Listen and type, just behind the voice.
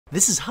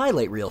This is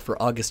Highlight Reel for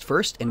August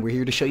 1st, and we're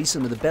here to show you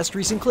some of the best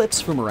recent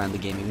clips from around the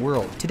gaming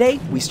world.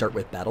 Today, we start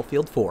with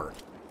Battlefield 4.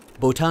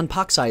 Botond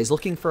Pocsai is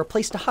looking for a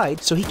place to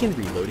hide so he can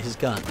reload his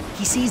gun.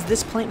 He sees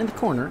this plant in the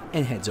corner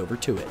and heads over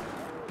to it.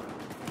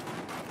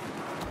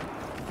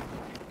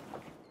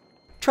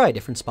 Try a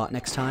different spot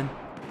next time.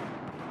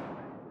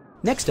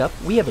 Next up,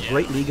 we have a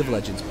great League of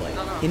Legends play.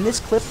 In this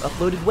clip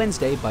uploaded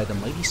Wednesday by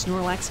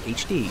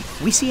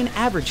TheMightySnorlaxHD, we see an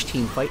average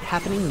team fight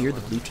happening near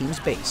the blue team's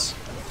base.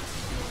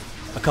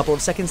 A couple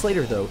of seconds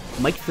later though,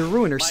 Mike the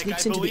Ruiner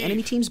sneaks into the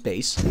enemy team's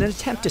base in an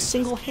attempt to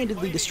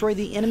single-handedly destroy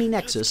the enemy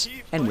nexus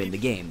and win the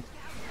game.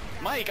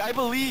 Mike, I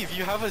believe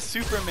you have a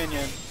super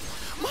minion.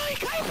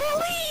 Mike, I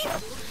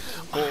believe!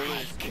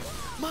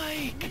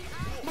 Mike!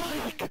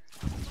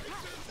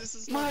 This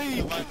is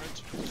Mike!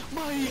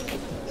 Mike!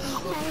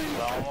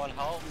 Someone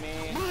help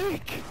me!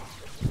 Mike!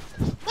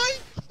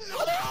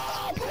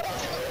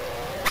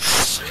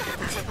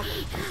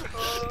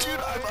 Dude,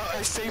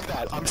 I saved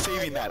that. I'm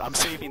saving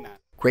that.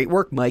 Great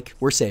work, Mike.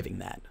 We're saving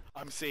that.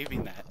 I'm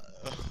saving that.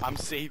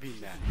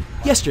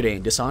 Yesterday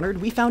in Dishonored,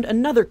 we found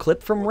another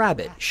clip from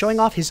Rabbit showing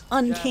off his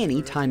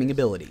uncanny timing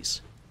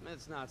abilities.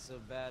 It's not so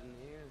bad in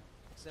here.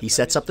 He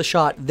sets up the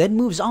shot, then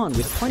moves on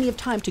with plenty of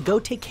time to go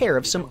take care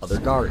of some other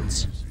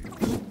guards.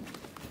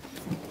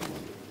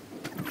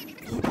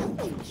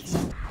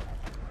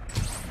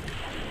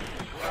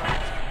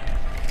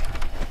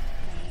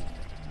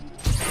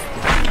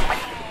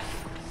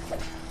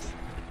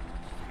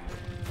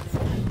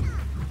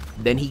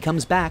 Then he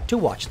comes back to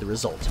watch the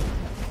result.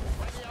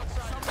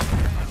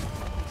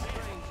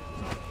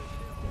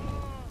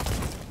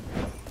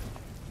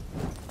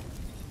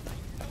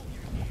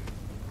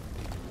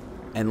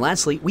 And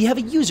lastly, we have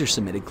a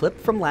user-submitted clip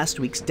from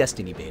last week's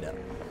Destiny beta.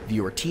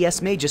 Viewer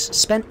TSMagus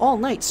spent all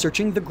night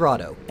searching the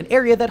grotto, an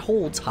area that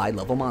holds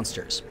high-level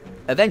monsters.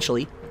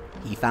 Eventually,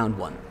 he found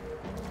one.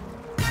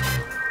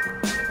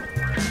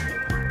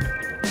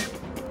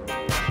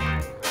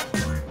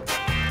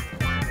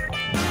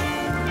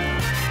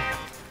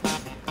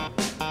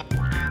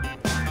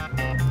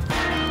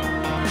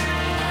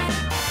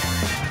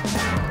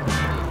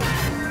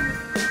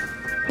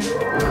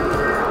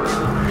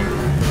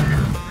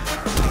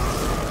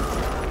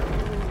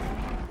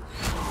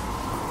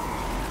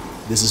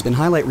 This has been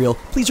Highlight Reel.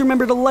 Please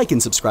remember to like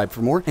and subscribe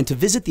for more, and to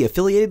visit the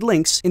affiliated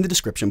links in the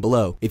description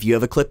below. If you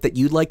have a clip that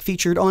you'd like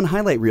featured on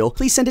Highlight Reel,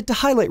 please send it to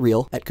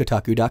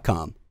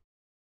highlightreel@kotaku.com.